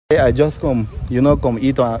I just come, come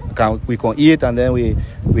eat, we can eat, and then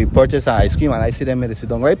we purchase an ice cream, and I see them sit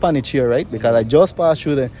down right on the chair, right? Because I just passed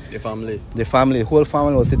through the family, the whole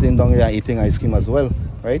family was sitting down here and eating ice cream as well,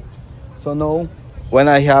 right? So now, when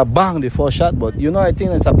I hear bang, the first shot, but I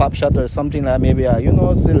think it's a pop shot or something like maybe a,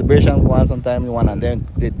 celebration go on sometime, and then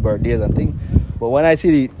great birthdays and things. But when I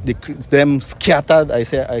see them scattered, I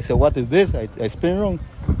say, what is this? I spin around,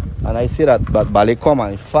 and I see that ballet come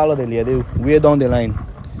and follow the lady way down the line.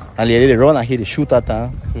 And the lady they run and he shoot at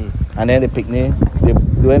her. And then the picnic,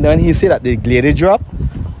 when he see that the lady drop,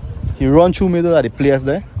 he run through middle of the place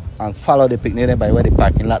there and follow the picnic there by where the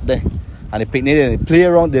parking lot there. And the picnic they play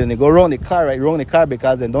around, then they go around the car, right? Around the car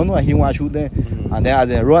because they don't know he want to shoot there. And then as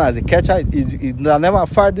they run, as they catch her, it's never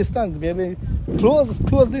far distance, maybe close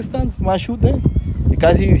distance, want to shoot there.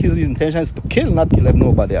 Because his intention is to kill, not to leave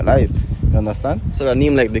nobody alive. You understand? So that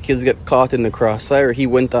mean like the kids get caught in the crossfire. He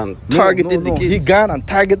went and targeted the kids. He gone and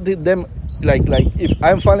targeted them like if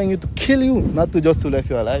I'm following you to kill you, not to just to leave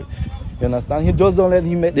you alive. You understand? He just don't let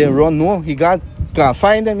them run. No, he can't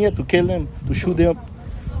find them yet to kill them, to shoot them.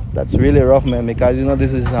 That's really rough, man, because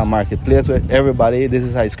this is a marketplace where this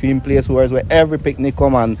is ice cream place where every picnic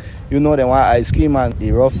come and they want ice cream, and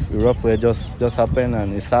the rough where just happen,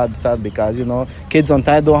 and it's sad because kids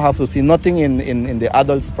sometimes don't have to see nothing in the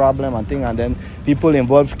adults' problem and thing, and then people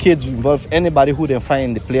kids involve anybody who they find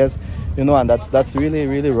in the place, and that's really,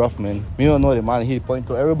 really rough, man. We don't know the man he point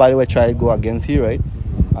to everybody will try to go against here, right?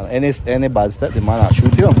 And any bad step, the man will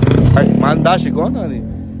shoot you. Right? Man dash a gun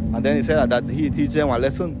and then he said that he teach them one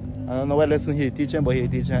lesson. I don't know what lesson he teach them, but he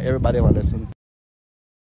teach everybody one lesson.